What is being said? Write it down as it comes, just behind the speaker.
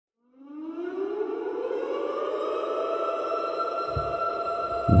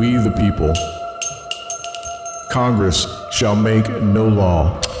We the people. Congress shall make no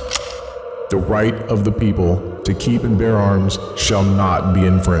law. The right of the people to keep and bear arms shall not be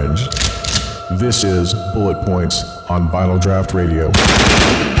infringed. This is Bullet Points on Vinyl Draft Radio.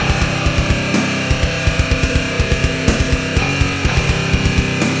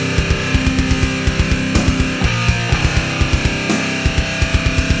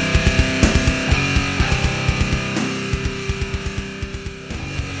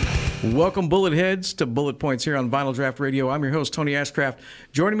 Welcome, Bullet Heads, to Bullet Points here on Vinyl Draft Radio. I'm your host, Tony Ashcraft.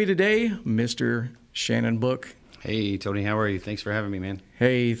 Joining me today, Mr. Shannon Book. Hey, Tony, how are you? Thanks for having me, man.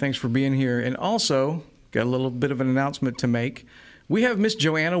 Hey, thanks for being here. And also, got a little bit of an announcement to make. We have Miss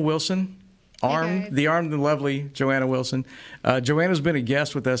Joanna Wilson, the armed and lovely Joanna Wilson. Joanna's been a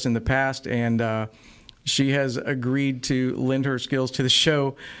guest with us in the past, and she has agreed to lend her skills to the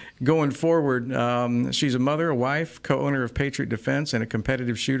show going forward. She's a mother, a wife, co-owner of Patriot Defense, and a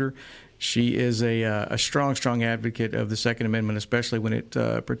competitive shooter. She is a strong advocate of the Second Amendment, especially when it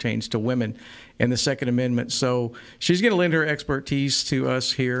pertains to women and the Second Amendment. So she's going to lend her expertise to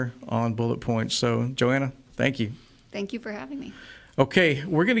us here on Bullet Points. So, Joanna, thank you. Thank you for having me. Okay,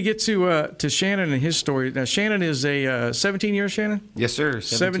 we're going to get to Shannon and his story. Now, Shannon is a 17-year, Shannon? Yes, sir.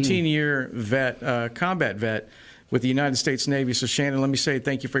 17-year vet, combat vet with the United States Navy. So, Shannon, let me say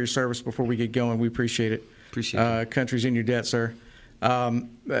thank you for your service before we get going. We appreciate it. Appreciate it. Country's in your debt, sir.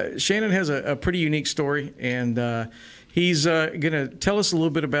 Shannon has a pretty unique story, and he's going to tell us a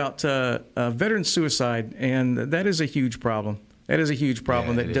little bit about veteran suicide, and that is a huge problem. That is a huge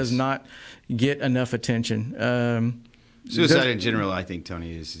problem that does not get enough attention. Suicide in general, I think,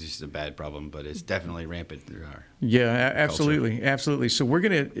 Tony, is just a bad problem, but it's definitely rampant through our absolutely, culture. Absolutely. So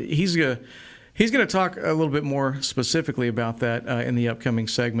he's gonna talk a little bit more specifically about that in the upcoming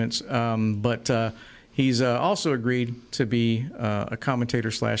segments, but he's also agreed to be a commentator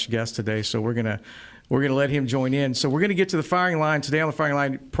 / guest today. So we're gonna let him join in. So we're gonna get to the firing line today. On the firing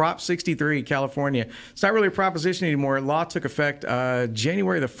line, Prop 63, California. It's not really a proposition anymore. Law took effect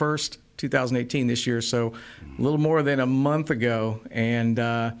January the 1st. 2018 this year, so a little more than a month ago. And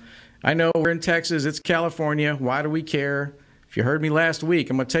I know we're in Texas, it's California. Why do we care? If you heard me last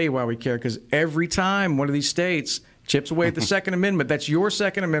week, I'm going to tell you why we care, because every time one of these states chips away at the Second Amendment, that's your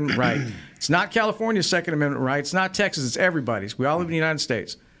Second Amendment right. It's not California's Second Amendment right. It's not Texas. It's everybody's. We all live in the United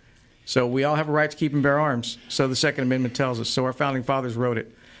States. So we all have a right to keep and bear arms. So the Second Amendment tells us. So our founding fathers wrote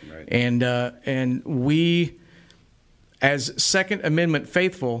it. Right. And we, as Second Amendment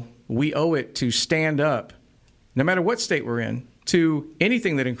faithful, we owe it to stand up, no matter what state we're in, to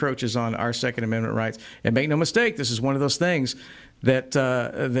anything that encroaches on our Second Amendment rights. And make no mistake, this is one of those things that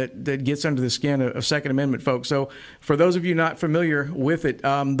that gets under the skin of Second Amendment folks. So for those of you not familiar with it,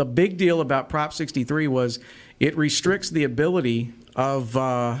 the big deal about Prop 63 was it restricts the ability of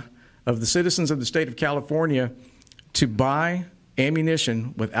the citizens of the state of California to buy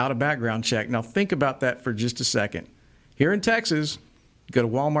ammunition without a background check. Now think about that for just a second. Here in Texas, you go to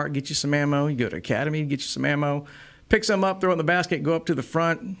Walmart, get you some ammo. You go to Academy, get you some ammo. Pick some up, throw it in the basket, go up to the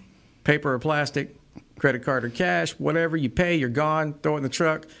front, paper or plastic, credit card or cash, whatever. You pay, you're gone, throw it in the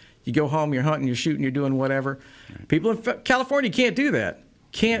truck. You go home, you're hunting, you're shooting, you're doing whatever. Right. People in California can't do that.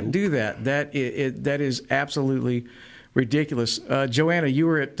 Can't do that. That is absolutely ridiculous. Joanna, you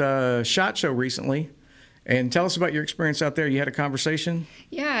were at SHOT Show recently. And tell us about your experience out there. You had a conversation?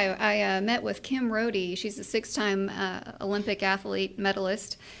 Yeah, I met with Kim Rohde. She's a 6-time Olympic athlete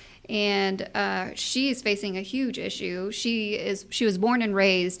medalist, and she is facing a huge issue. She was born and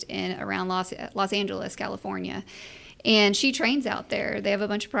raised around Los Angeles, California, and she trains out there. They have a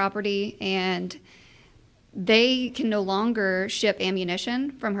bunch of property, and they can no longer ship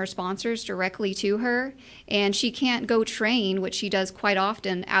ammunition from her sponsors directly to her, and she can't go train, which she does quite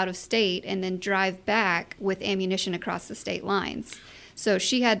often, out of state and then drive back with ammunition across the state lines. So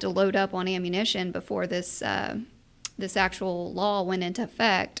she had to load up on ammunition before this actual law went into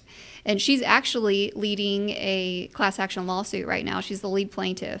effect. And she's actually leading a class action lawsuit right now. She's the lead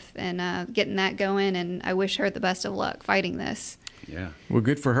plaintiff and getting that going, and I wish her the best of luck fighting this. Yeah. Well,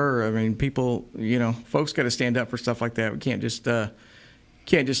 good for her. I mean, people, folks got to stand up for stuff like that. We can't just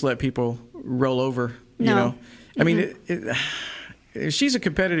let people roll over. No. You know, I mean, she's a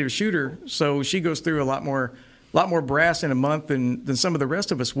competitive shooter, so she goes through a lot more brass in a month than some of the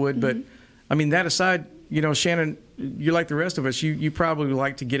rest of us would. But I mean, that aside, Shannon, you're like the rest of us. You probably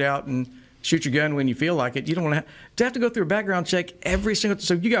like to get out and shoot your gun when you feel like it. You don't want to have to go through a background check every single.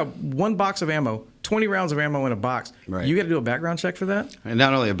 So you got one box of ammo. 20 rounds of ammo in a box. Right. You got to do a background check for that? And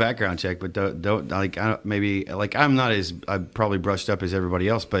not only a background check, but don't like maybe like I'm not as probably brushed up as everybody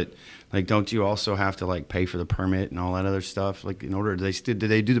else, but like don't you also have to like pay for the permit and all that other stuff? Like in order, do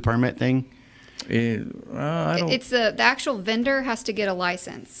they do the permit thing? I don't. It's the actual vendor has to get a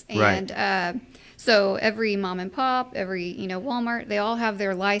license, and so every mom and pop, every Walmart, they all have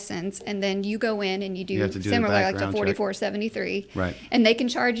their license, and then you go in and you have to do the similar like to background check. 4473, Right. And they can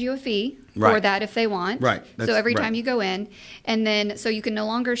charge you a fee for Right. that if they want, Right. So every right. time you go in, and then so you can no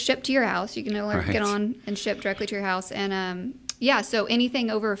longer ship to your house, you can no longer Right. get on and ship directly to your house, and so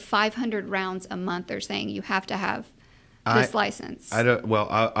anything over 500 rounds a month, they're saying you have to have this license. I don't. Well,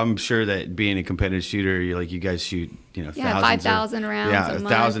 I'm sure that being a competitive shooter, you guys shoot, thousands 5,000 rounds. yeah, a month,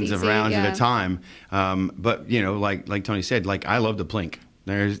 thousands of easy, rounds yeah. at a time. But like Tony said, like I love the plink.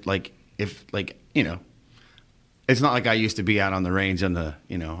 There's like if like it's not like I used to be out on the range on the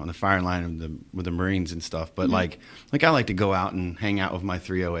on the firing line with the Marines and stuff. But like I like to go out and hang out with my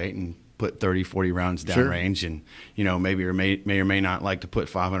 308 and put 30, 40 rounds down range, and maybe or may not like to put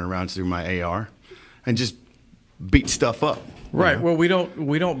 500 rounds through my AR, and just beat stuff up. Right. Well, we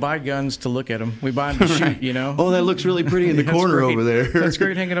don't buy guns to look at them. We buy them to shoot. Oh, that looks really pretty in the That's corner great. over there. That's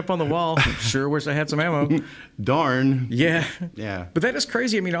great hanging up on the wall. Sure wish I had some ammo. Darn. Yeah. Yeah. But that is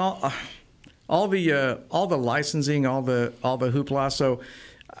crazy. I mean, all the licensing, all the hoopla. So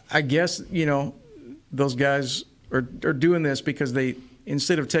I guess those guys are doing this because they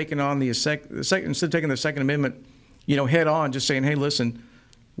instead of taking on instead of taking the Second Amendment, head on, just saying, hey, listen,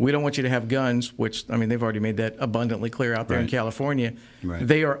 we don't want you to have guns, which, I mean, they've already made that abundantly clear out there in California. Right.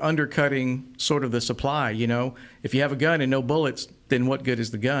 They are undercutting sort of the supply, If you have a gun and no bullets, then what good is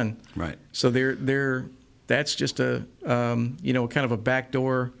the gun? Right. So that's just a, kind of a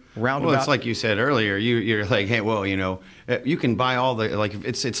backdoor roundabout. Well, it's like you said earlier. You're like, hey, well, you can buy all the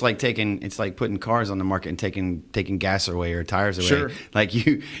it's like putting cars on the market and taking gas away or tires away. Sure. Like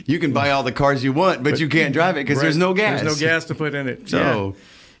you can buy all the cars you want, but you can't drive it because there's no gas. There's no gas to put in it. So.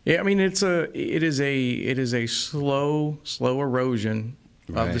 Yeah, I mean it is a slow erosion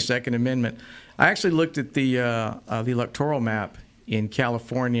of the Second Amendment. I actually looked at the electoral map in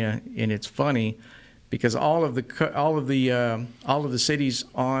California, and it's funny because all of the cities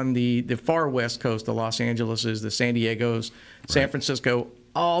on the far west coast, the Los Angeleses, the San Diegos, San Francisco,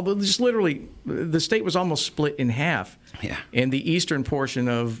 just literally the state was almost split in half. Yeah. And the eastern portion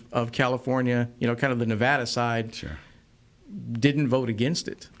of California, kind of the Nevada side. Sure. Didn't vote against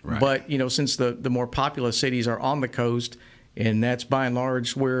it. Right. But, since the more populous cities are on the coast, and that's by and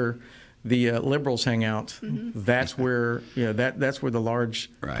large where the liberals hang out, that's where, that's where the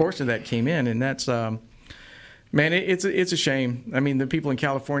large portion of that came in. And that's, man, it's a shame. I mean, the people in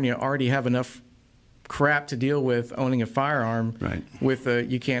California already have enough crap to deal with owning a firearm. Right. With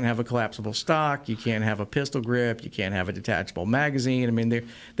you can't have a collapsible stock, you can't have a pistol grip, you can't have a detachable magazine. I mean,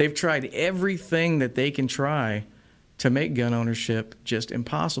 they've tried everything that they can try to make gun ownership just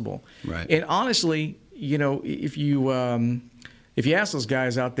impossible. Right. And honestly, if you ask those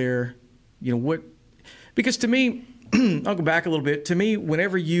guys out there, what, because to me, I'll go back a little bit. To me,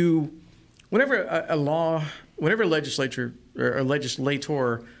 whenever a legislature or a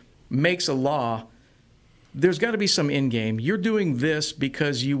legislator makes a law, there's got to be some end game. You're doing this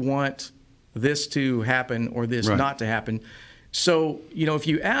because you want this to happen or this not to happen. So, if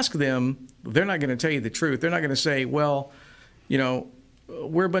you ask them, they're not going to tell you the truth. They're not going to say, well,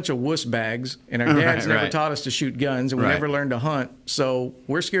 we're a bunch of wuss bags, and our dads never taught us to shoot guns, and we never learned to hunt, so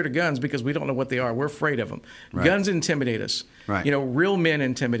we're scared of guns because we don't know what they are. We're afraid of them. Guns intimidate us. Right. Real men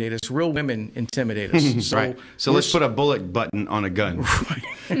intimidate us. Real women intimidate us. So, so let's put a bullet button on a gun.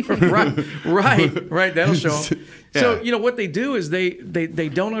 right. That'll show them. Yeah. So, what they do is they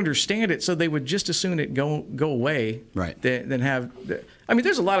don't understand it, so they would just as soon it go away than have. I mean,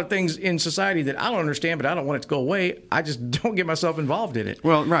 there's a lot of things in society that I don't understand, but I don't want it to go away. I just don't get myself involved in it.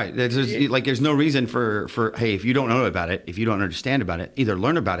 Well, right. There's no reason for hey, if you don't know about it, if you don't understand about it, either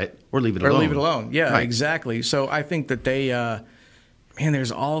learn about it or leave it alone. Or leave it alone. Yeah, exactly. So I think that they,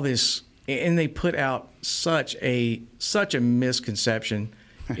 there's all this, and they put out such a misconception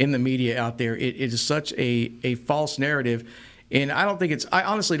in the media out there. It is such a false narrative, and I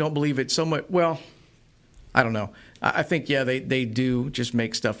honestly don't believe it so much. Well, I don't know. I think, they do just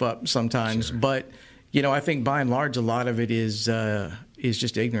make stuff up sometimes. Sure. But, I think by and large, a lot of it is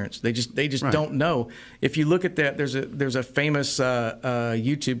just ignorance. They just don't know. If you look at that, there's a famous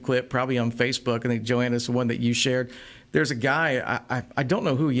YouTube clip, probably on Facebook. I think, Joanna's the one that you shared. There's a guy, I don't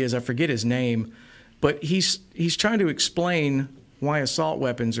know who he is. I forget his name. But he's trying to explain why assault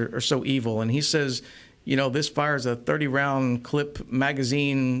weapons are so evil. And he says, this fires a 30-round clip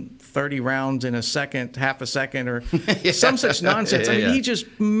magazine, 30 rounds in a second, half a second, or some such nonsense. I mean, he's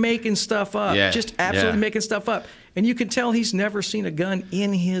just making stuff up, just absolutely making stuff up. And you can tell he's never seen a gun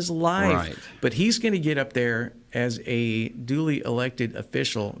in his life. Right. But he's going to get up there as a duly elected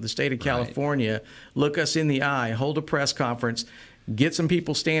official of the state of California, look us in the eye, hold a press conference, get some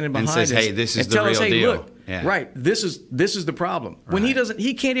people standing behind us, and says, "Hey, this is the tell real us, hey, deal." Look, right, this is the problem. When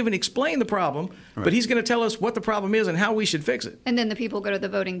he can't even explain the problem, but he's going to tell us what the problem is and how we should fix it. And then the people go to the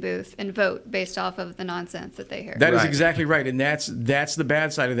voting booth and vote based off of the nonsense that they hear. That is exactly right, and that's the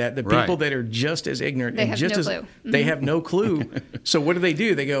bad side of that. The people that are just as ignorant they and have just no as clue. They have no clue. So what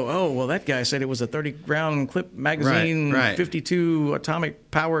do? They go, "Oh, well, that guy said it was a 30-round clip magazine, 52 atomic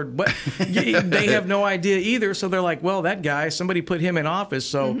powered." But they have no idea either. So they're like, "Well, that guy, somebody put him in office,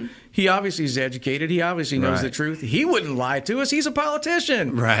 so he obviously is educated. He obviously knows the truth. He wouldn't lie to us. He's a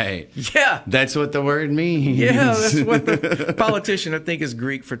politician." Right. Yeah. That's what the word means. Yeah, that's what the politician, I think, is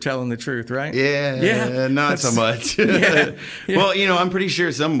Greek for telling the truth, right? Yeah. Not so much. Well, I'm pretty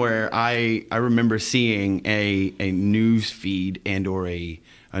sure somewhere I remember seeing a news feed and or a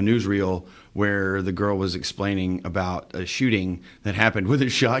newsreel where the girl was explaining about a shooting that happened with a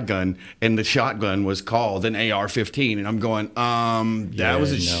shotgun, and the shotgun was called an AR-15, and I'm going, that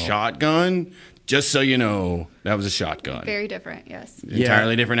was a shotgun? Just so you know, that was a shotgun. Very different, yes.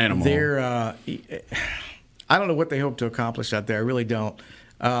 Entirely different animal. I don't know what they hope to accomplish out there. I really don't.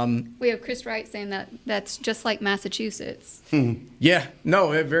 We have Chris Wright saying that that's just like Massachusetts. Yeah,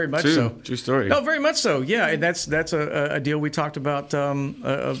 no, very much so. True story. No, very much so. Yeah, and that's a deal we talked about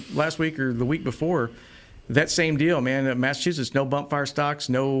last week or the week before. That same deal, man. Massachusetts, no bump fire stocks,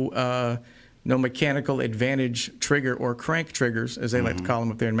 no mechanical advantage trigger or crank triggers, as they like to call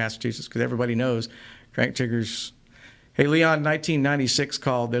them up there in Massachusetts, because everybody knows crank triggers. Hey, Leon, 1996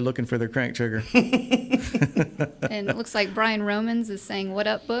 called. They're looking for their crank trigger. And it looks like Brian Romans is saying, "What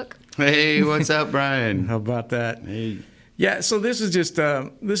up, book?" Hey, what's up, Brian? How about that? Hey. Yeah, so this is just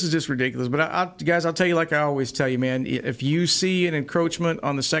ridiculous. But guys, I'll tell you like I always tell you, man. If you see an encroachment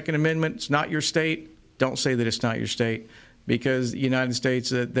on the Second Amendment, it's not your state. Don't say that it's not your state, because the United States,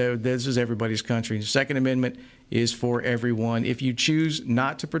 this is everybody's country. The Second Amendment is for everyone. If you choose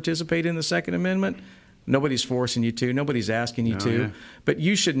not to participate in the Second Amendment, nobody's forcing you to. Nobody's asking you to. Yeah. But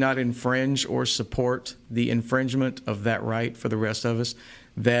you should not infringe or support the infringement of that right for the rest of us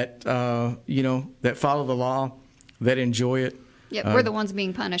that, that follow the law, that enjoy it. Yeah, we're the ones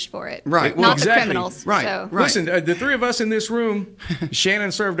being punished for it. Right. Not the criminals. Right. So. Right. Listen, the three of us in this room,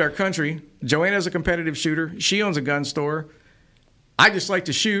 Shannon served our country. Joanna's a competitive shooter. She owns a gun store. I just like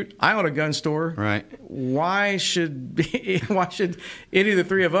to shoot. I own a gun store. Right. Why should any of the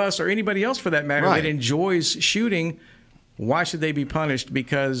three of us, or anybody else for that matter, that enjoys shooting, why should they be punished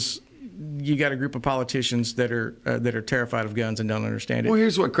because you got a group of politicians that are terrified of guns and don't understand it? Well,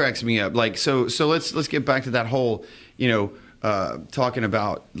 here's what cracks me up. Like, so let's get back to that whole, talking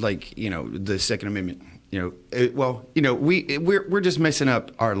about the Second Amendment. We're just messing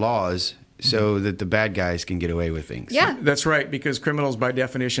up our laws so that the bad guys can get away with things. Yeah. That's right, because criminals by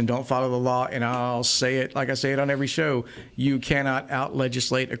definition don't follow the law, and I'll say it like I say it on every show, you cannot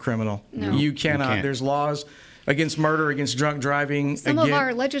out-legislate a criminal. No. You cannot. There's laws against murder, against drunk driving. Some of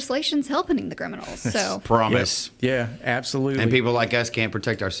our legislation's helping the criminals. So promise. Yeah, absolutely. And people like us can't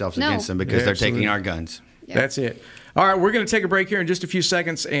protect ourselves against them because they're taking our guns. Yeah. That's it. All right, we're going to take a break here in just a few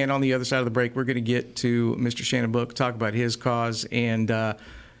seconds, and on the other side of the break, we're going to get to Mr. Shannon Book, talk about his cause, and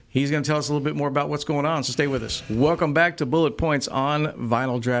he's going to tell us a little bit more about what's going on, so stay with us. Welcome back to Bullet Points on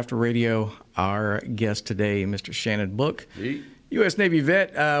Vinyl Draft Radio. Our guest today, Mr. Shannon Book, U.S. Navy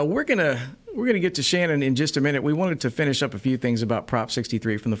vet. We're gonna get to Shannon in just a minute. We wanted to finish up a few things about Prop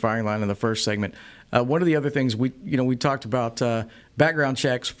 63 from the firing line in the first segment. One of the other things we talked about background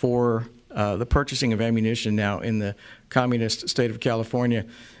checks for the purchasing of ammunition now in the communist state of California.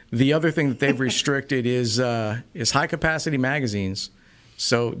 The other thing that they've restricted is high capacity magazines.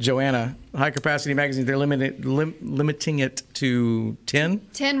 So, Joanna, high-capacity magazines, they're limiting it to 10?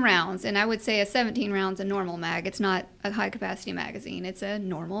 10 rounds, and I would say a 17 rounds a normal mag. It's not a high-capacity magazine. It's a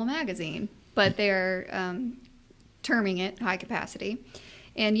normal magazine, but they're terming it high-capacity.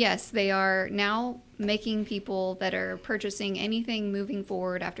 And, yes, they are now making people that are purchasing anything moving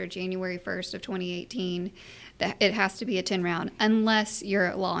forward after January 1st of 2018, that it has to be a 10 round unless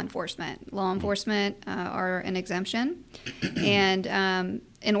you're law enforcement. Law enforcement are an exemption. And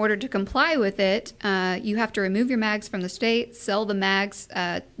in order to comply with it, you have to remove your mags from the state, sell the mags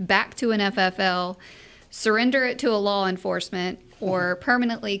back to an FFL, surrender it to a law enforcement, or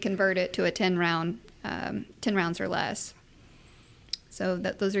permanently convert it to a 10 rounds or less. So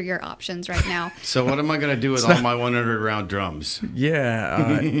those are your options right now. So what am I going to do with all my 100 round drums?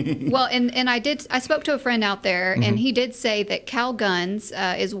 Yeah. Well, and I spoke to a friend out there, and he did say that Cal Guns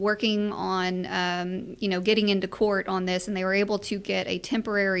is working on, getting into court on this, and they were able to get a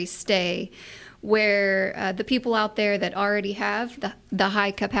temporary stay where the people out there that already have the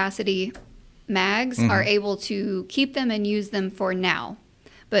high capacity mags are able to keep them and use them for now.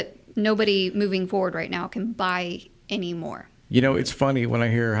 But nobody moving forward right now can buy any more. It's funny when I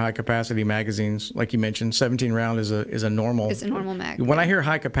hear high capacity magazines, like you mentioned, 17 round is a normal. It's a normal mag. When I hear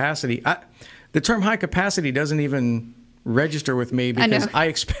high capacity, the term high capacity doesn't even register with me because I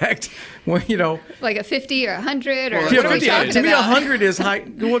expect, like a 50 or 100 or what are we talking to me about? 100 is high.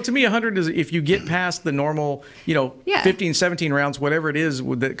 Well, to me 100 is if you get past the normal, 15, 17 rounds, whatever it is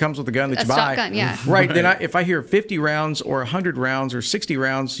that comes with the gun that A you stock buy. gun, yeah. Right. Then if I hear 50 rounds or 100 rounds or 60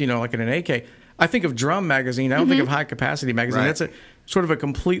 rounds, like in an AK, I think of drum magazine. I don't think of high capacity magazine. Right. That's a sort of a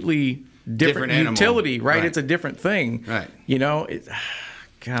completely different animal. utility, right? Right. It's a different thing. Right.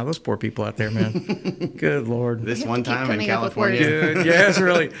 God, those poor people out there, man. Good Lord. This You one keep time in coming up with California. Good. Yes,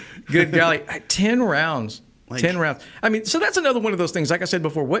 really. Good golly. 10 rounds. Like- 10 rounds. I mean, so that's another one of those things. Like I said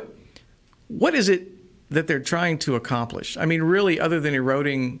before, what is it that they're trying to accomplish? I mean, really, other than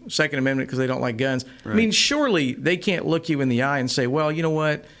eroding Second Amendment because they don't like guns, I mean, surely they can't look you in the eye and say, well, you know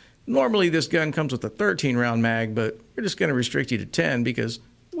what? Normally this gun comes with a 13-round mag, but we're just going to restrict you to 10 because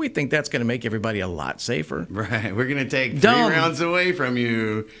we think that's going to make everybody a lot safer. Right. We're going to take Dumb. 3 rounds away from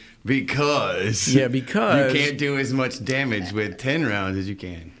you because Yeah, because- you can't do as much damage with 10 rounds as you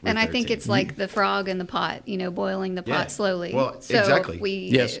can with And I think 13. it's like the frog in the pot, boiling the pot Yeah. slowly. Well, so exactly. if we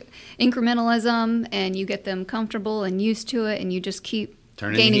Yes. incrementalism, and you get them comfortable and used to it, and you just keep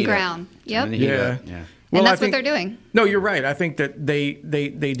Turning the gaining heat up. ground. Turning the Yep. heat Yeah. up. Yeah. And I that's think- what they're doing. No, you're right. I think that they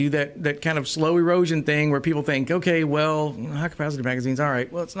do that kind of slow erosion thing where people think, okay, well, high capacity magazines, all right,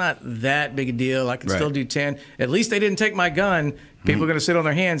 well, it's not that big a deal. I can Right. still do 10. At least they didn't take my gun. People are going to sit on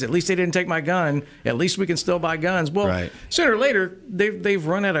their hands. At least they didn't take my gun. At least we can still buy guns. Well, Right. sooner or later, they've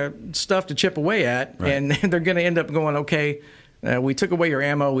run out of stuff to chip away at, Right. and they're going to end up going, okay, we took away your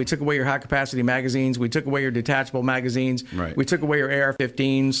ammo. We took away your high-capacity magazines. We took away your detachable magazines. Right. We took away your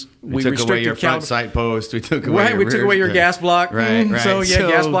AR-15s. We took away your front sight post. We took away Right, your we took rear- away your yeah. gas block. Right, right. So,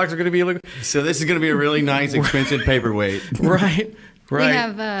 gas blocks are going to be illegal. So this is going to be a really nice, expensive paperweight. Right, right. We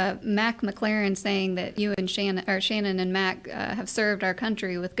have Mac McLaren saying that you and Shannon and Mac have served our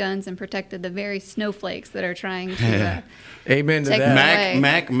country with guns and protected the very snowflakes that are trying to. Amen to Take that. Mac-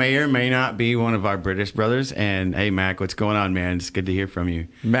 Mac may or may not be one of our British brothers. And hey, Mac, what's going on, man? It's good to hear from you.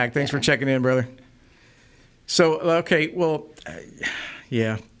 Mac, thanks for checking in, brother. So, okay, well,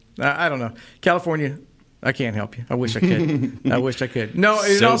 yeah, I don't know. California, I can't help you. I wish I could. I wish I could. No,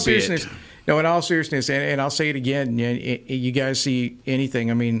 in So all be seriousness, it. no, in all seriousness, and I'll say it again. You guys see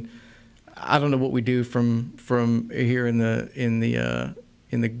anything? I mean, I don't know what we do from here in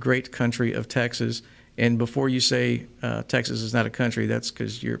the great country of Texas. And before you say Texas is not a country, that's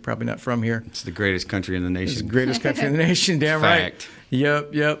because you're probably not from here. It's the greatest country in the It's the nation. greatest country in the nation, damn right. Fact.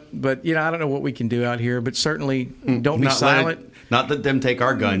 Yep. But I don't know what we can do out here. But certainly, don't be Not silent. not let them take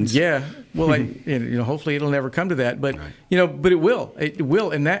our guns. Yeah. Well, hopefully it'll never come to that. But Right. but it will. It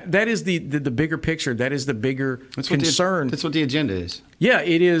will. And that is the bigger picture. That is the bigger concern. That's what the agenda is. Yeah,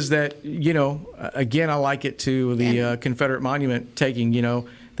 it is that, again, I like it to the Confederate monument taking,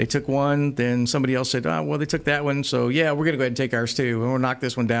 they took one, then somebody else said, oh, well, they took that one. So, yeah, we're going to go ahead and take ours too. And we'll knock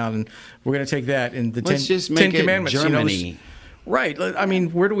this one down, and we're going to take that. And the Let's just Ten make it Commandments. Germany. Right. I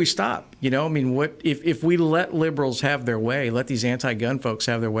mean, where do we stop? What if we let liberals have their way, let these anti-gun folks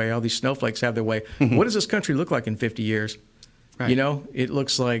have their way, all these snowflakes have their way, what does this country look like in 50 years? Right. It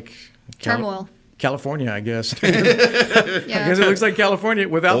looks like Turmoil. California, I guess. Yeah. I guess it looks like California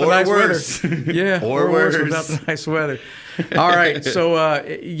without the Or nice worse. weather. Yeah, Or worse. without the nice weather. All right, so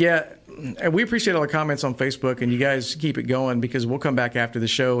and we appreciate all the comments on Facebook, and you guys keep it going because we'll come back after the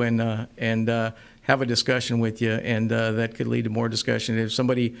show and have a discussion with you, and that could lead to more discussion. If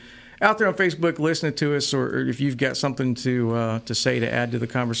somebody out there on Facebook listening to us, or if you've got something to say to add to the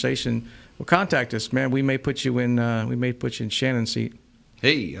conversation, well, contact us, man. We may put you in Shannon's seat.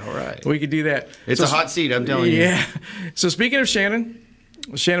 Hey, all right. We could do that. It's So- a hot seat, I'm telling you. Yeah. So speaking of Shannon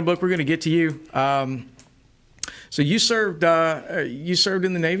Book, we're going to get to you. So you served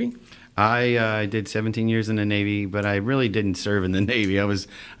in the Navy? I did 17 years in the Navy, but I really didn't serve in the Navy. I was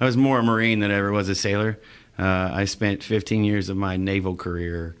more a Marine than I ever was a sailor. I spent 15 years of my naval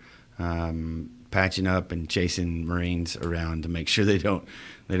career patching up and chasing Marines around to make sure they don't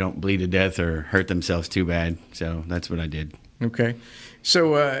bleed to death or hurt themselves too bad. So that's what I did. Okay.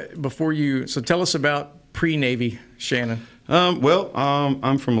 So tell us about pre-Navy Shannon.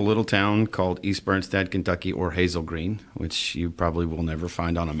 I'm from a little town called East Bernstead, Kentucky, or Hazel Green, which you probably will never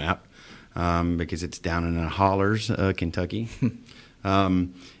find on a map because it's down in the hollers, Kentucky. I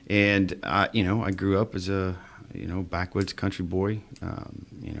grew up as a, backwoods country boy,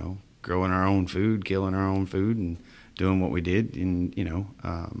 growing our own food, killing our own food, and doing what we did. And,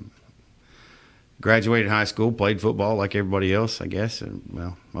 graduated high school, played football like everybody else, I guess,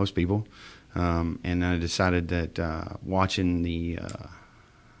 most people. And I decided that watching the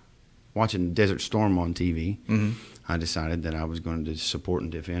Desert Storm on TV, I decided that I was going to support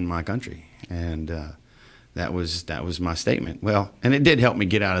and defend my country, and that was my statement. Well, and it did help me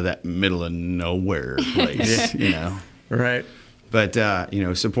get out of that middle of nowhere place, Right. But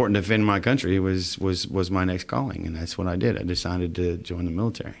support and defend my country was my next calling, and that's what I did. I decided to join the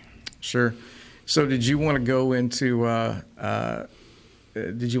military. Sure. So, did you want to go into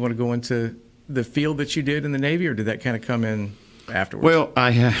the field that you did in the Navy, or did that kind of come in afterwards? Well,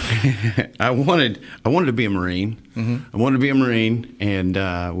 I wanted to be a Marine. I wanted to be a Marine, and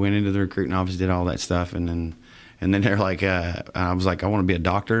went into the recruiting office, did all that stuff, and then they're like, I was like, I want to be a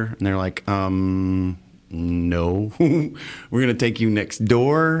doctor, and they're like, no, we're gonna take you next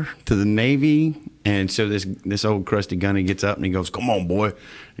door to the Navy. And so this old crusty gunny gets up and he goes, "Come on, boy."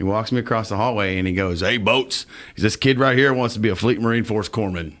 He walks me across the hallway and he goes, "Hey, Boats, this kid right here wants to be a Fleet Marine Force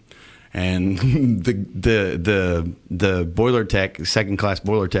corpsman." And the boiler tech, second class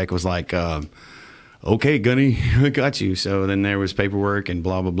boiler tech, was like, "Okay, Gunny, I got you." So then there was paperwork and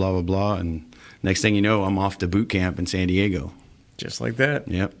blah blah blah blah blah, and next thing you know, I'm off to boot camp in San Diego. Just like that.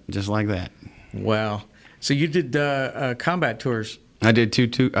 Yep, just like that. Wow. So you did combat tours. I did two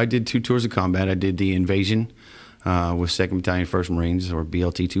tours of combat. I did the invasion with 2nd Battalion 1st Marines, or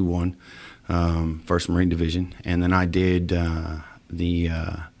BLT-21, 1st Marine Division, and then I did I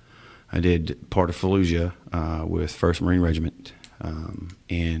did part of Fallujah with 1st Marine Regiment,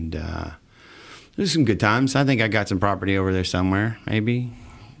 and there's some good times. I think I got some property over there somewhere. Maybe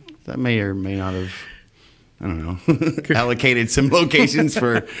that may or may not have. I don't know, allocated some locations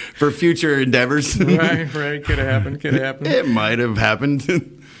for future endeavors. Right. Could have happened. It might have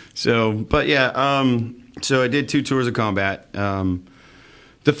happened. So I did 2 tours of combat.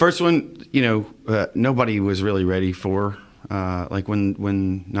 The first one, nobody was really ready for. Like when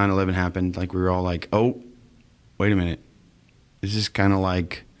 9/11 happened, like we were all like, "Oh, wait a minute, this is kind of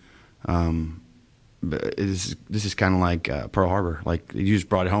like, this is kind of like Pearl Harbor. Like you just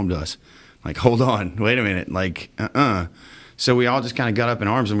brought it home to us." Like, hold on, wait a minute, like, So we all just kind of got up in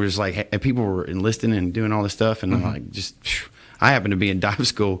arms, and we were just like, hey, people were enlisting and doing all this stuff, and like, I happened to be in dive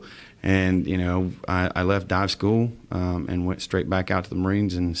school, and I left dive school and went straight back out to the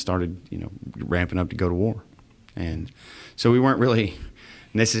Marines and started, ramping up to go to war, and so we weren't really,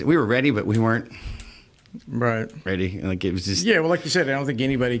 we were ready, but we weren't ready. Like it was just well, like you said, I don't think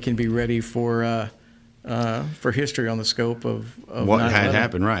anybody can be ready for history on the scope of what 9/11. had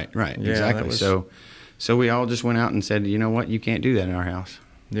happened. Right, Yeah, exactly. So we all just went out and said, you know what, you can't do that in our house.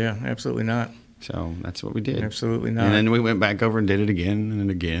 Yeah, absolutely not. So that's what we did. Absolutely not. And then we went back over and did it again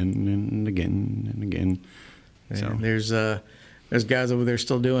and again and again and again. Yeah, So there's guys over there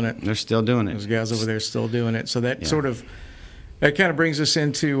still doing it. they're still doing it. There's guys over there still doing it. So that that kind of brings us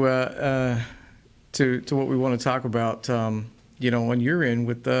into to what we want to talk about. When you're in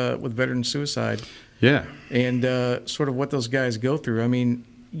with veteran suicide. Yeah. And sort of what those guys go through. I mean,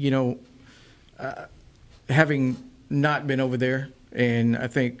 having not been over there, and I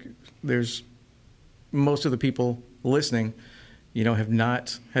think there's most of the people listening, have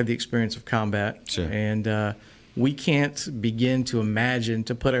not had the experience of combat. Sure. And we can't begin to imagine,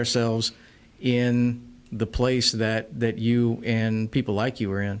 to put ourselves in the place that you and people like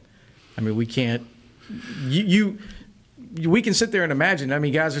you are in. I mean, we can't. We can sit there and imagine. I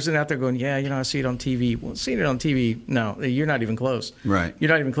mean, guys are sitting out there going, "Yeah, I see it on TV." Well, seeing it on TV, no, you're not even close. Right. You're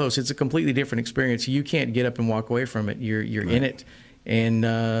not even close. It's a completely different experience. You can't get up and walk away from it. You're in it, and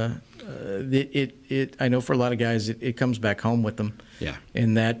I know for a lot of guys, it comes back home with them. Yeah.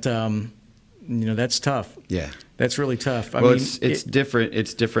 And that that's tough. Yeah. That's really tough. Well, it's different.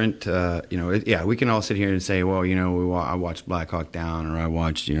 It's different. We can all sit here and say, well, I watched Black Hawk Down, or I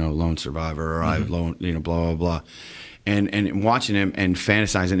watched, Lone Survivor, or I blah blah blah. And watching him and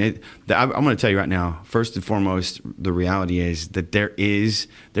fantasizing it, I'm going to tell you right now, first and foremost, the reality is that there's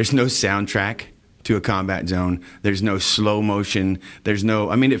no soundtrack to a combat zone. There's no slow motion. There's no,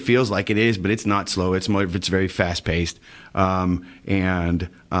 I mean, it feels like it is, but it's not slow. It's very fast paced. There's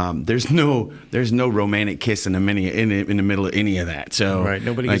no romantic kiss in the middle of any of that. So right,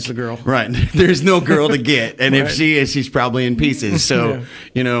 nobody gets the girl. Right, there's no girl to get, and right. if she is, she's probably in pieces. So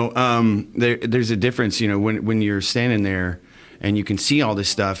there's a difference. When you're standing there and you can see all this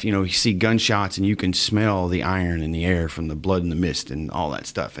stuff, you see gunshots and you can smell the iron in the air from the blood and the mist and all that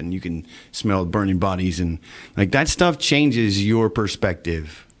stuff. And you can smell burning bodies, and like that stuff changes your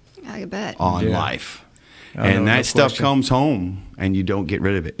perspective I bet. on life. And that stuff comes home and you don't get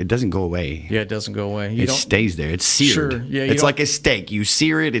rid of it. It doesn't go away. Yeah, it doesn't go away. It stays there. It's seared. Sure. Yeah, it's like a steak. You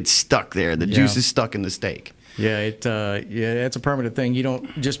sear it, it's stuck there. The juice is stuck in the steak. Yeah, it's a permanent thing. You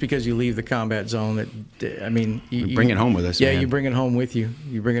don't, just because you leave the combat zone, you bring it home with us. Yeah, man. you bring it home with you.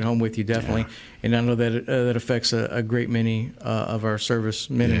 You bring it home with you, definitely. Yeah. And I know that that affects a great many of our service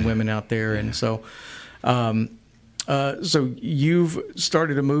men and women out there. And so, so you've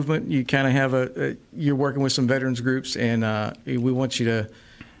started a movement. You kind of have you're working with some veterans groups, and we want you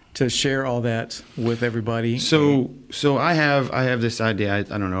to share all that with everybody. So I have this idea. I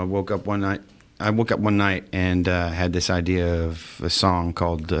don't know. I woke up one night and had this idea of a song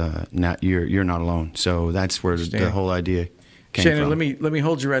called "You're Not Alone." So that's where the whole idea came Shannon, from. let me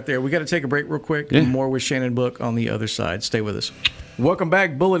hold you right there. We got to take a break real quick. Yeah. More with Shannon Book on the other side. Stay with us. Welcome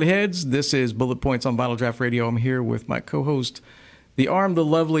back, Bullet Heads. This is Bullet Points on Vinyl Draft Radio. I'm here with my co-host, the armed, the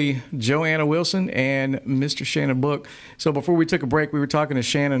lovely Joanna Wilson, and Mr. Shannon Book. So before we took a break, we were talking to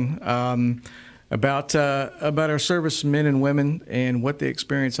Shannon about our servicemen and women and what they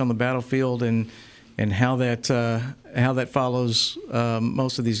experience on the battlefield, and how that follows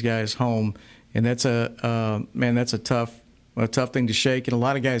most of these guys home. And that's that's a tough thing to shake, and a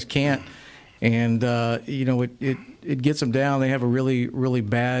lot of guys can't. And it gets them down. They have a really, really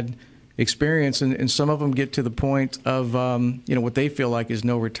bad experience, and some of them get to the point of what they feel like is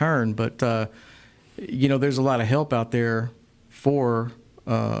no return. But there's a lot of help out there for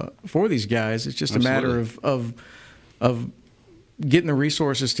these guys. It's just Absolutely. a matter of getting the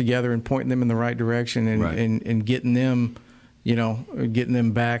resources together and pointing them in the right direction, and Right. and getting them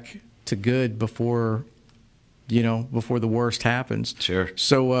back to good before the worst happens. Sure.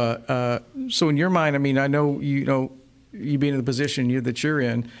 So so in your mind, I mean, I know you being in the position that you're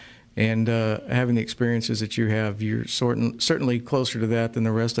in, and having the experiences that you have, you're certainly closer to that than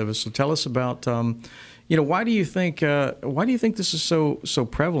the rest of us. So tell us about why do you think this is so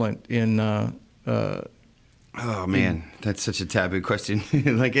prevalent in Oh man, that's such a taboo question.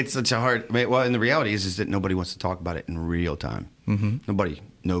 Like, it's such a hard. Well, and the reality is that nobody wants to talk about it in real time. Mm-hmm.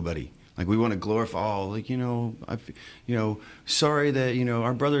 Nobody. Like, we want to glorify, sorry that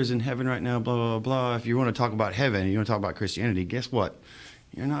our brother's in heaven right now. Blah blah blah. If you want to talk about heaven, you want to talk about Christianity. Guess what?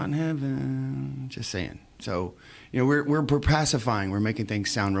 You're not in heaven. Just saying. So we're pacifying. We're making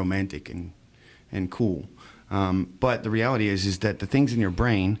things sound romantic and cool. But the reality is that the things in your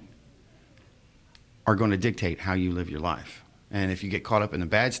brain are going to dictate how you live your life. And if you get caught up in the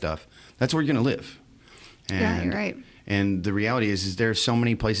bad stuff, that's where you're going to live. Yeah, you're right. And the reality is there's so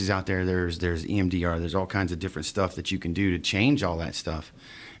many places out there. There's EMDR. There's all kinds of different stuff that you can do to change all that stuff.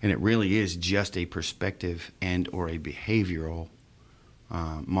 And it really is just a perspective and or a behavioral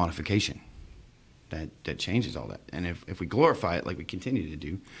modification that changes all that. And if we glorify it like we continue to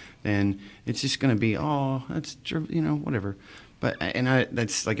do, then it's just going to be, that's whatever. But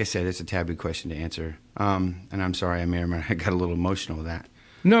that's, like I said, it's a taboo question to answer. And I'm sorry, I got a little emotional with that.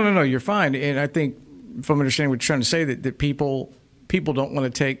 No, you're fine. And I think, if I'm understanding what you're trying to say, that people don't want to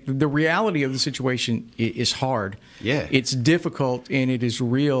take the reality of the situation is hard. Yeah, it's difficult, and it is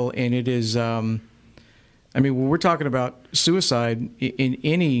real, and it is. When we're talking about suicide in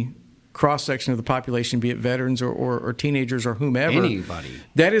any cross section of the population, be it veterans or teenagers or whomever, anybody,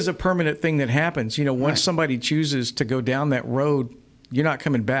 that is a permanent thing that happens. Once somebody chooses to go down that road, you're not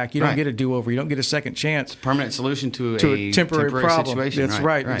coming back. You don't get a do-over. You don't get a second chance. It's a permanent solution to a temporary problem. Situation. That's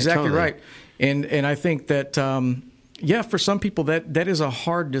right. Exactly totally. Right. And I think that for some people that is a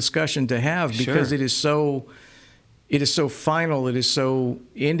hard discussion to have, because Sure. it is so final. It is so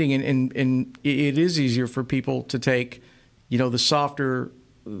ending, and it is easier for people to take the softer,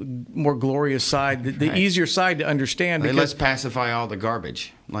 more glorious side, the easier side to understand. Because let's pacify all the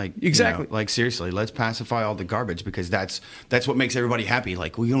garbage. Exactly. Seriously, let's pacify all the garbage, because that's what makes everybody happy.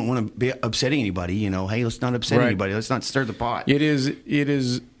 Like, we don't want to be upsetting anybody. Hey, let's not upset anybody. Let's not stir the pot.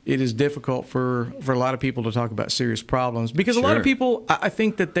 It is difficult for a lot of people to talk about serious problems, because a lot of people, I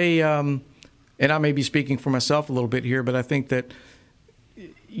think that they, and I may be speaking for myself a little bit here, but I think that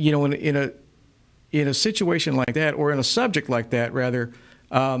in a situation like that, or in a subject like that rather,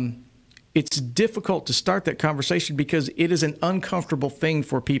 it's difficult to start that conversation because it is an uncomfortable thing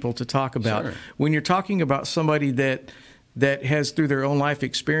for people to talk about. Sure. When you're talking about somebody that has through their own life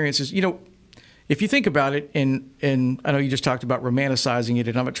experiences, you know, if you think about it, and I know you just talked about romanticizing it,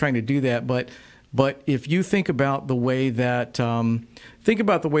 and I'm not trying to do that, but if you think about the way that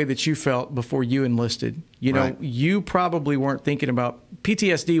you felt before you enlisted, you know, Right. you probably weren't thinking about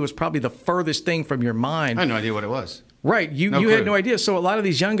PTSD was probably the furthest thing from your mind. I had no idea what it was. Right. You No had clue. no idea. So a lot of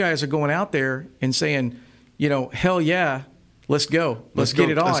these young guys are going out there and saying, you know, hell yeah, let's go. Let's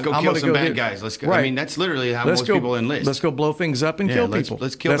get it on. Let's go I'm kill gonna some bad do- guys. Let's go. Right. I mean, that's literally how Let's most go, people enlist. Let's go blow things up and Yeah, kill let's- people.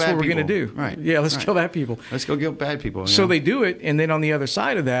 let's kill That's bad what we're going to people. do. Right. Yeah, let's Right. kill bad people. Let's go kill bad people. you So know? they do it, and then on the other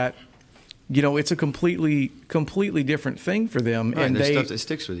side of that, you know, it's a completely different thing for them. Right, and there's they stuff that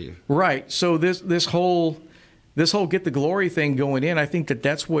sticks with you. Right. So this whole get the glory thing going in, I think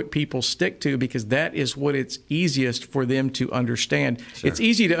that's what people stick to because that is what it's easiest for them to understand. Sure. It's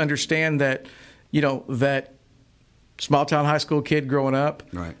easy to understand that, you know, that small town high school kid growing up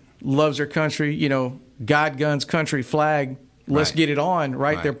Right. loves their country, you know, God, guns, country, flag. Let's Right. get it on,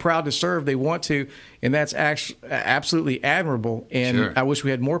 right? Right. They're proud to serve. They want to, and that's actually absolutely admirable. And Sure. I wish we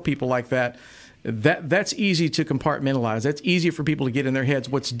had more people like that. That's easy to compartmentalize. That's easy for people to get in their heads.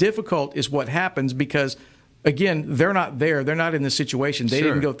 What's difficult is what happens because, again, they're not there. They're not in the situation. They Sure.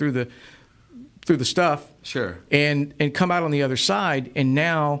 didn't go through the stuff. Sure. And come out on the other side, and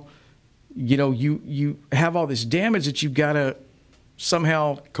now, you know, you have all this damage that you've got to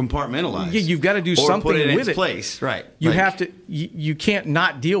somehow Compartmentalize. Yeah, you've got to do or something put it in with its it. place. Right. You Like- have to. You can't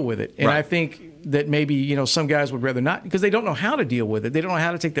not deal with it. And Right. I think that maybe, you know, some guys would rather not because they don't know how to deal with it. They don't know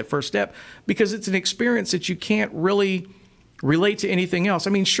how to take that first step because it's an experience that you can't really relate to anything else.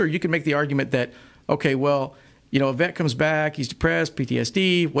 I mean, sure, you can make the argument that, okay, well, you know, a vet comes back, he's depressed,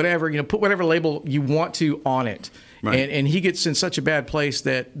 PTSD, whatever, you know, put whatever label you want to on it. Right. And he gets in such a bad place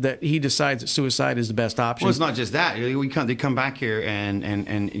that he decides that suicide is the best option. Well, it's not just that. They come back here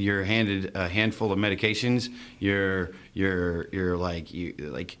and you're handed a handful of medications. You're like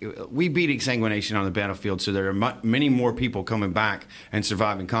we beat exsanguination on the battlefield, so there are many more people coming back and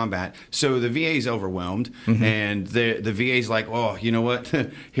surviving combat. So the VA is overwhelmed, and the VA's like, oh, you know what?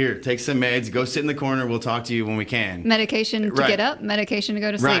 Here, take some meds, go sit in the corner. We'll talk to you when we can. Medication to Right. get up, medication to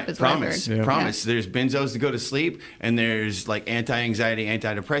go to sleep Right, is what I've promise, heard. promise. There's benzos to go to sleep, and there's like anti-anxiety,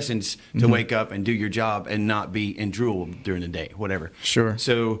 antidepressants to wake up and do your job and not be in drool during the day, whatever. Sure.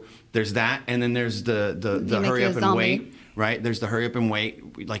 So there's that, and then there's the make hurry you a up and zombie. wait. Right, there's the hurry up and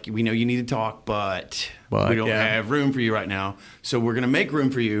wait. Like, we know you need to talk, but But, we don't yeah. have room for you right now. So we're going to make room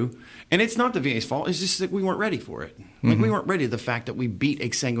for you. And it's not the VA's fault. It's just that we weren't ready for it. Like, we weren't ready to the fact that we beat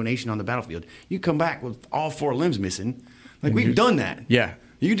exsanguination on the battlefield. You come back with all 4 limbs missing. Like, we've done that. Yeah.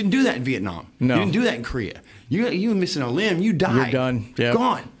 You didn't do that in Vietnam. No. You didn't do that in Korea. You were missing a limb, you died. You're done. Yep.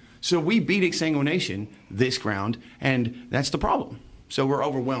 Gone. So we beat exsanguination this ground, and that's the problem. So we're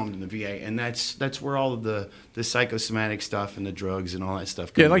overwhelmed in the VA, and that's where all of the psychosomatic stuff and the drugs and all that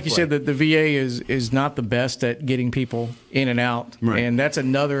stuff comes Yeah, like into you play. said, the VA is not the best at getting people in and out, Right. and that's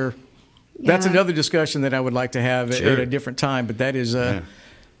another Yeah. discussion that I would like to have Sure. at a different time. But that is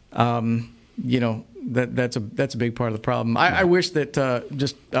you know, that's a big part of the problem. I wish that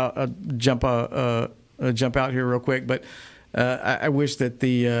just jump out here real quick, but I wish that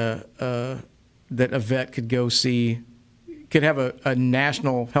that a vet could have a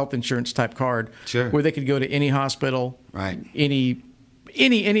national health insurance type card, Sure. where they could go to any hospital, Right. anything at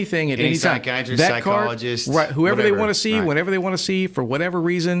Any any time. psychiatrist, That card, psychologist, right? Whoever they whatever. want to see, Right. whenever they want to see, for whatever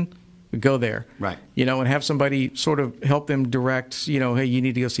reason, go there. Right. You know, and have somebody sort of help them direct. You know, hey, you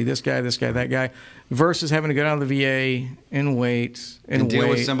need to go see this guy, that guy, versus having to go down to the VA and wait and deal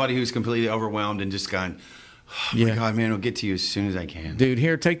with wait. somebody who's completely overwhelmed and just gone, oh my Yeah. God, man, I'll get to you as soon as I can. Dude,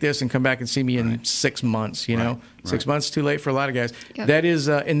 here, take this and come back and see me in 6 months. You know, Right. 6 months is too late for a lot of guys. Yep. That is,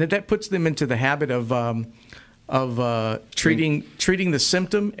 and that puts them into the habit of treating the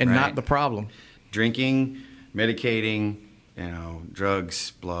symptom and not Right. the problem. Drinking, medicating,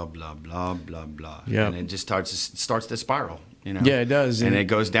 drugs, blah, blah, blah, blah, blah. Yeah. And it just starts the spiral, Yeah, it does. And it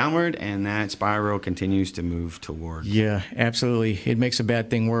goes downward, and that spiral continues to move toward. Yeah, absolutely. It makes a bad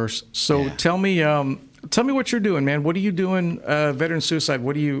thing worse. So Yeah. tell me what you're doing, man. What are you doing? Veteran suicide.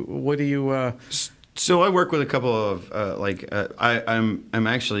 What do you? So I work with a couple of I'm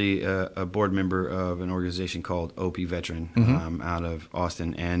actually a board member of an organization called OP Veteran out of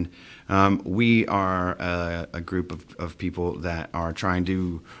Austin, and we are a group of people that are trying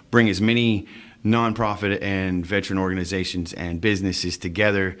to bring as many nonprofit and veteran organizations and businesses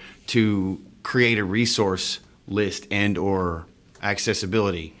together to create a resource list and or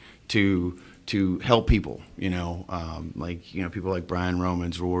accessibility to to help people, like, people like Brian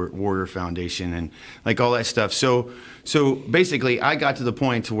Roman's Warrior Foundation and like all that stuff. So basically I got to the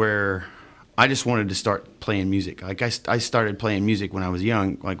point to where I just wanted to start playing music. Like I started playing music when I was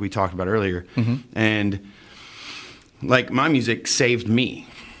young, like we talked about earlier. And like my music saved me.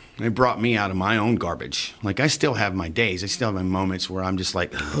 It brought me out of my own garbage. Like I still have my days. I still have my moments where I'm just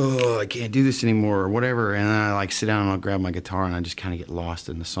like, oh, I can't do this anymore or whatever. And then I like sit down and I'll grab my guitar and I just kind of get lost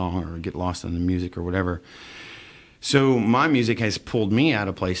in the song or get lost in the music or whatever. So my music has pulled me out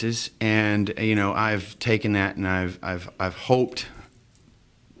of places, and I've taken that and I've hoped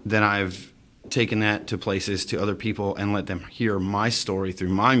that I've taken that to places, to other people, and let them hear my story through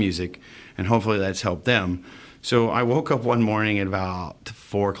my music, and hopefully that's helped them. So I woke up one morning at about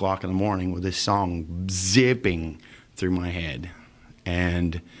 4 o'clock in the morning with this song zipping through my head.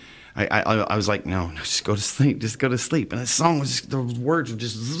 And I was like, no, just go to sleep. Just go to sleep. And the song was, the words were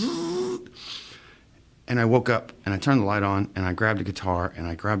just zzz. And I woke up and I turned the light on and I grabbed a guitar and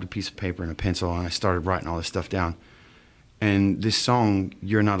I grabbed a piece of paper and a pencil and I started writing all this stuff down. And this song,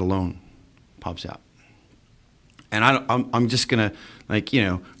 You're Not Alone, pops out. And I'm just going to,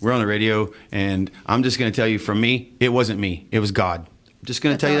 we're on the radio, and I'm just going to tell you, from me, it wasn't me. It was God. I'm just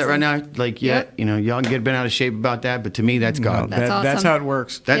going to tell you that right now. Like, y'all can get bent out of shape about that, but to me, that's God. No, that's awesome. That's how it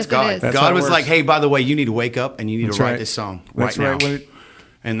works. That's Yes, God. it is. That's God how it was works. like, hey, by the way, you need to wake up and you need That's to write right. this song That's right right. now. When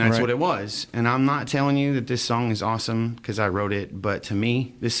And that's Right. what it was. And I'm not telling you that this song is awesome because I wrote it, but to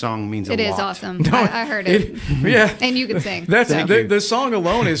me, this song means a lot. It is awesome. I heard it. Yeah. And you can sing. That's Thank you. the song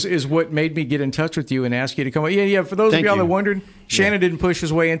alone is what made me get in touch with you and ask you to come. Yeah. For those Thank of y'all that you. wondered, Shannon didn't push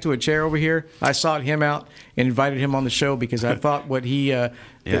his way into a chair over here. I sought him out and invited him on the show because I thought what he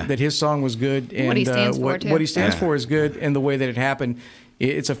that his song was good, and What he stands for, too. what he stands Yeah. for is good, and the way that it happened,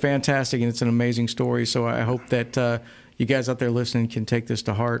 it's a fantastic and it's an amazing story. So I hope that you guys out there listening can take this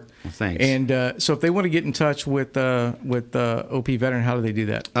to heart. Well, thanks. And so if they want to get in touch with OP Veteran, how do they do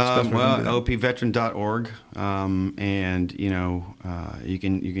that? opveteran.org, and you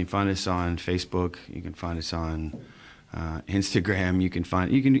can find us on Facebook. You can find us on Instagram. You can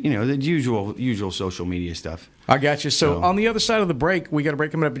the usual social media stuff. I got you. So on the other side of the break, we got a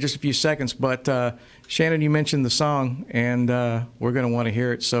break coming up in just a few seconds. But Shannon, you mentioned the song, and we're going to want to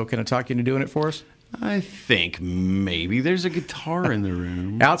hear it. So can I talk you into doing it for us? I think maybe there's a guitar in the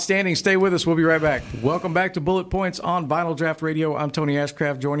room. Outstanding. Stay with us. We'll be right back. Welcome back to Bullet Points on Vinyl Draft Radio. I'm Tony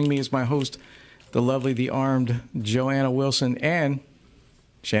Ashcraft. Joining me is my host, the lovely, the armed Joanna Wilson, and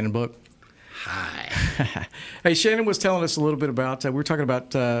Shannon Book. Hi. Hey, Shannon was telling us a little bit about, we were talking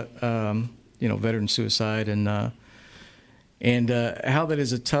about, veteran suicide and how that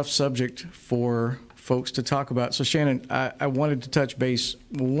is a tough subject for folks to talk about. So, Shannon, I wanted to touch base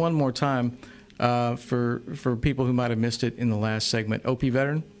one more time for people who might have missed it in the last segment. OP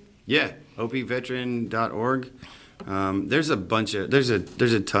Veteran? Yeah, opveteran.org. There's a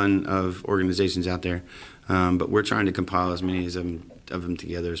ton of organizations out there, but we're trying to compile as many of them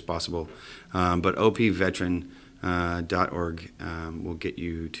together as possible. But opveteran.org will get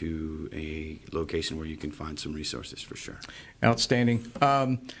you to a location where you can find some resources for sure. Outstanding.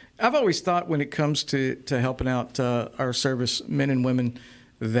 I've always thought when it comes to helping out our service men and women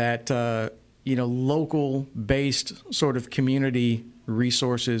that local-based sort of community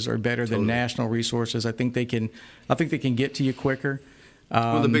resources are better than national resources. I think they can get to you quicker.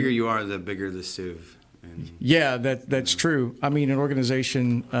 Well, the bigger you are, the bigger the sieve. Yeah, that's true. I mean, an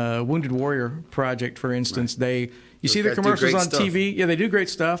organization, Wounded Warrior Project, for instance, you see the commercials on TV. Yeah, they do great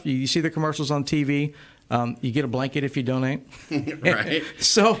stuff. You see the commercials on TV. You get a blanket if you donate. Right.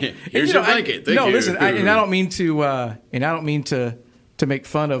 So here's your blanket. Thank you. Listen, and I don't mean to make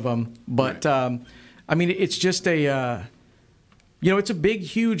fun of them, but I mean, it's just it's a big,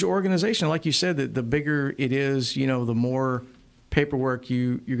 huge organization. Like you said, that the bigger it is, the more paperwork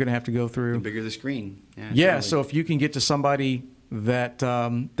you're going to have to go through. The bigger the screen. Yeah. Totally. So if you can get to somebody that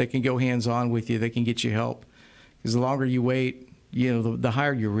can go hands on with you, they can get you help. Because the longer you wait, the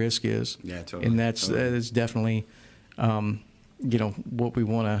higher your risk is. Yeah, totally. And that's definitely, what we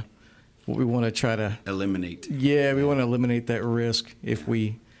want to try to eliminate. Yeah, we want to eliminate that risk if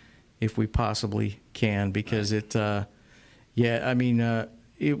we possibly can, because it's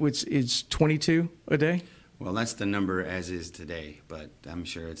 22 a day. Well, that's the number as is today, but I'm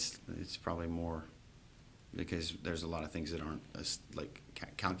sure it's probably more because there's a lot of things that aren't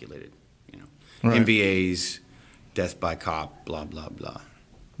calculated. Right. MVAs, death by cop, blah blah blah.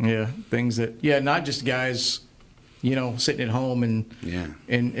 Yeah, things that not just guys, sitting at home and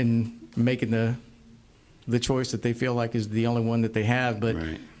making the choice that they feel like is the only one that they have, but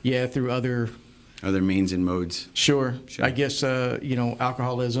right. Through other means and modes. Sure. I guess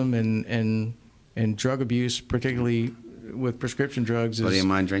alcoholism and and drug abuse, particularly with prescription drugs. A buddy of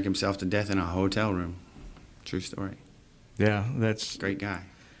mine drank himself to death in a hotel room. True story. Yeah, that's great guy.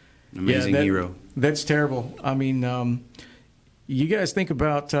 Amazing hero. That's terrible. I mean, you guys think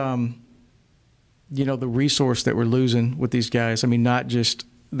about, the resource that we're losing with these guys. I mean, not just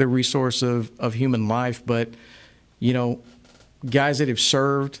the resource of human life, but, guys that have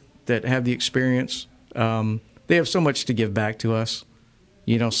served, that have the experience, they have so much to give back to us.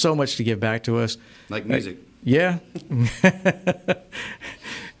 So much to give back to us. Like music. Yeah.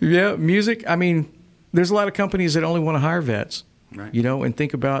 Yeah, music. I mean, there's a lot of companies that only want to hire vets. Right. And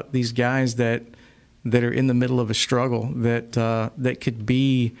think about these guys that are in the middle of a struggle that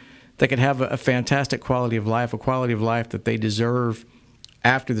could have a fantastic quality of life, a quality of life that they deserve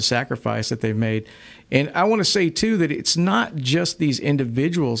after the sacrifice that they've made. And I want to say, too, that it's not just these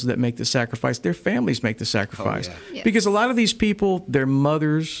individuals that make the sacrifice. Their families make the sacrifice. Oh, yeah. Yes. Because a lot of these people, their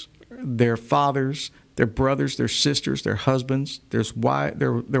mothers, their fathers, their brothers, their sisters, their husbands, their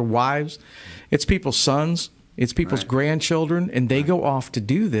wives. It's people's sons. It's people's Right. grandchildren. And they go off to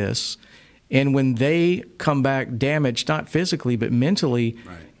do this. And when they come back damaged, not physically, but mentally,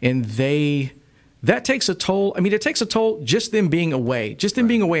 Right. and that takes a toll. I mean, it takes a toll just them being away, just them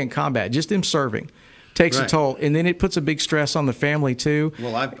being away in combat, just them serving takes a Right. toll. And then it puts a big stress on the family, too.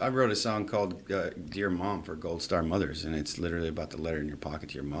 Well, I wrote a song called Dear Mom for Gold Star Mothers, and it's literally about the letter in your pocket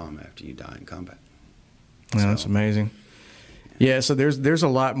to your mom after you die in combat. Yeah, that's amazing. Yeah, so there's a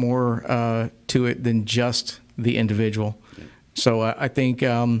lot more to it than just the individual. Yeah. So I think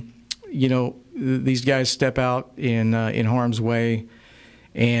these guys step out in harm's way,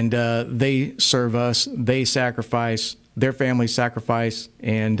 and they serve us. They sacrifice. Their families sacrifice,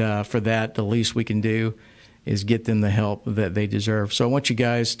 and for that, the least we can do is get them the help that they deserve. So I want you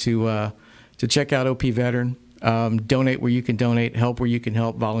guys to check out OP Veteran. Donate where you can donate. Help where you can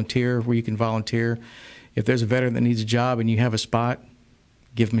help. Volunteer where you can volunteer. If there's a veteran that needs a job and you have a spot,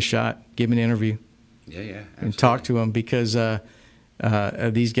 give them a shot. Give them an interview. Yeah, absolutely. And talk to them, because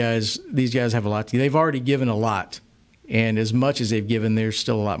these guys have a lot to give. They've already given a lot, and as much as they've given, there's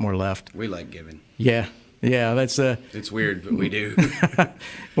still a lot more left. We like giving. Yeah, that's It's weird, but we do.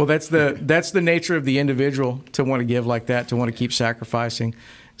 well, that's the nature of the individual, to want to give like that, to want to keep sacrificing.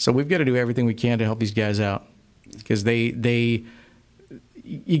 So we've got to do everything we can to help these guys out, because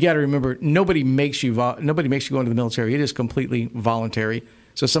you got to remember, nobody makes you go into the military. It is completely voluntary.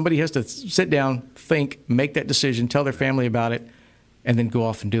 So somebody has to sit down, think, make that decision, tell their family about it, and then go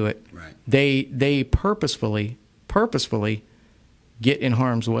off and do it. Right. They purposefully get in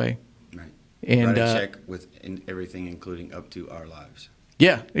harm's way. Right. And write a check with everything, including up to our lives.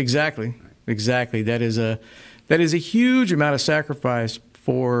 Yeah, exactly. Right. Exactly. That is a huge amount of sacrifice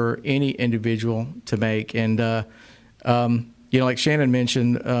for any individual to make. And like Shannon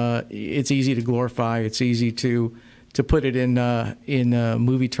mentioned, it's easy to glorify. It's easy to put it in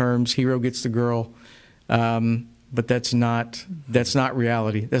movie terms. Hero gets the girl, but that's not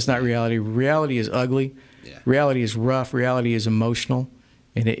reality. That's not reality. Reality is ugly. Yeah. Reality is rough. Reality is emotional,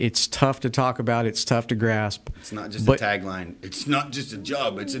 and it's tough to talk about. It's tough to grasp. It's not just a tagline. It's not just a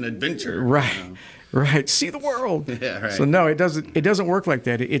job. It's an adventure. Right. Right. See the world. Yeah, right. So no, it doesn't work like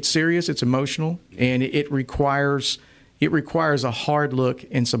that. It's serious. It's emotional, and it requires a hard look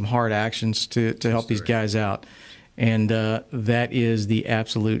and some hard actions to help these guys out. And that is the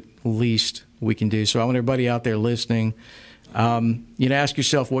absolute least we can do. So I want everybody out there listening, ask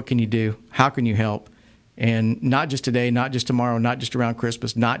yourself, what can you do? How can you help? And not just today, not just tomorrow, not just around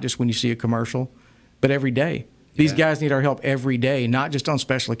Christmas, not just when you see a commercial, but every day. These guys need our help every day, not just on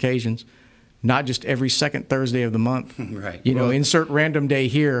special occasions, not just every second Thursday of the month. Right. Insert random day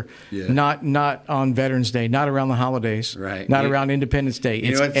here, Yeah. not on Veterans Day, not around the holidays, Right. not around Independence Day.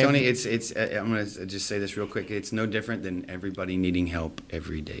 You know what, Tony? It's. I'm going to just say this real quick. It's no different than everybody needing help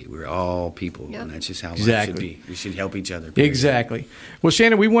every day. We're all people, Yep. and that's just how life Exactly. should be. We should help each other. Period. Exactly. Well,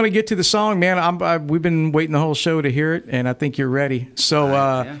 Shannon, we want to get to the song, man. We've been waiting the whole show to hear it, and I think you're ready. So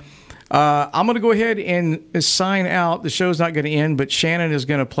Yeah. I'm going to go ahead and sign out. The show's not going to end, but Shannon is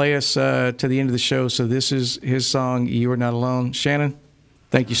going to play us to the end of the show. So this is his song, You Are Not Alone. Shannon,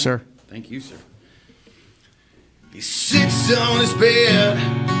 thank you, sir. Thank you, sir. He sits on his bed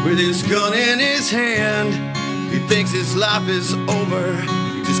with his gun in his hand. He thinks his life is over.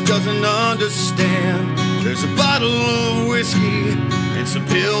 He just doesn't understand. There's a bottle of whiskey and some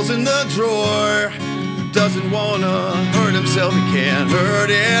pills in the drawer. He doesn't want to hurt himself. He can't hurt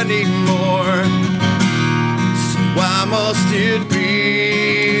anymore. So why must it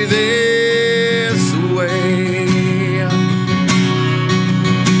be this way?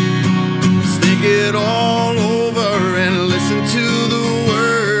 Think it all over and listen to the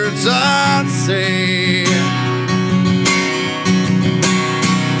words I say.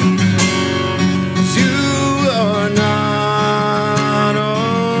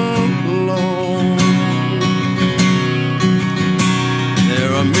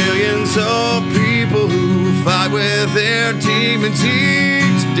 are millions of people who fight with their demons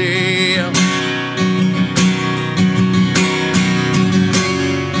each day.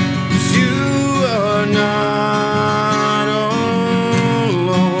 'Cause you are not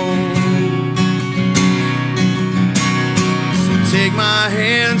alone. So take my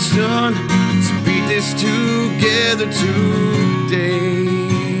hand, son, let's beat this together today.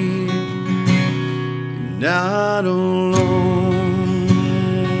 You're not alone.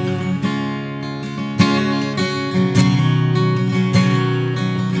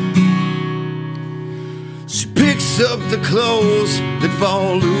 She picks up the clothes that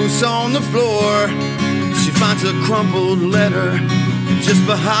fall loose on the floor. She finds a crumpled letter just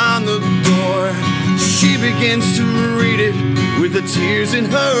behind the door. She begins to read it with the tears in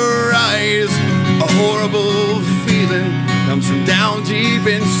her eyes. A horrible feeling comes from down deep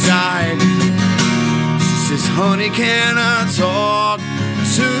inside. She says, honey, can I talk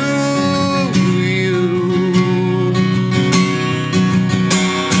to you?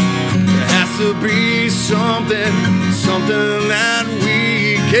 There has to be something that we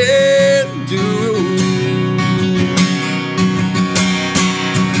can do.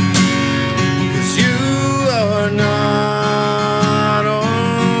 'Cause you are not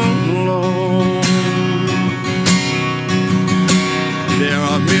alone. There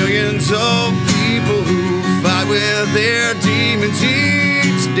are millions of people who fight with their demons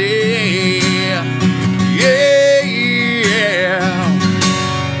each day. Yeah, yeah.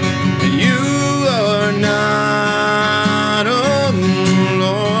 And you are not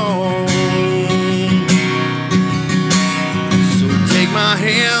alone. So take my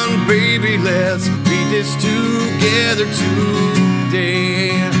hand, baby, let's beat this together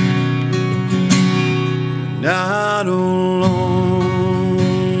today. You're not alone.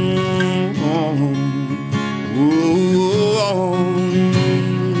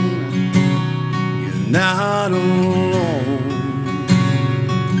 You're not alone.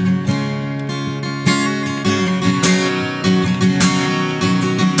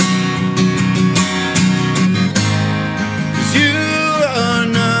 'Cause you are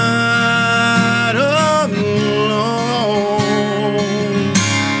not alone.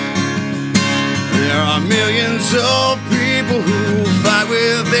 There are millions of people who fight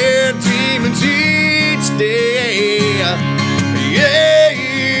with their demons each day. Yeah,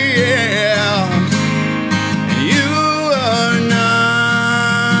 yeah. You are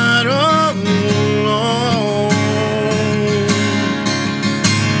not alone.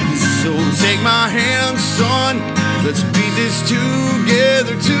 So take my hand, son, let's beat this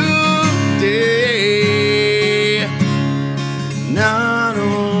together today. Not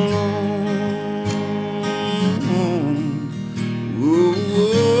alone. Ooh,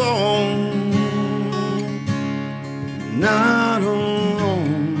 not alone.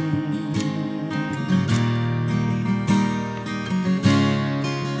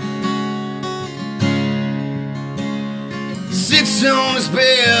 Sits on his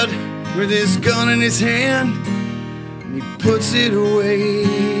bed with his gun in his hand, and he puts it away.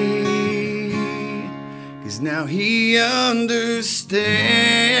 'Cause now he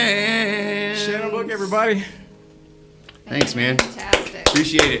understands. Shannon Book, everybody. Thanks, man. Fantastic.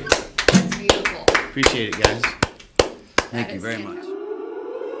 Appreciate it. That's beautiful. Appreciate it, guys. Thank That you is very fantastic. much.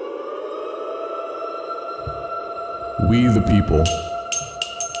 We the people.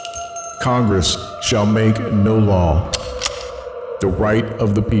 Congress shall make no law. The right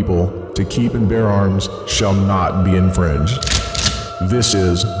of the people to keep and bear arms shall not be infringed. This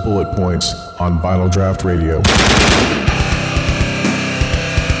is Bullet Points on Vinyl Draft Radio.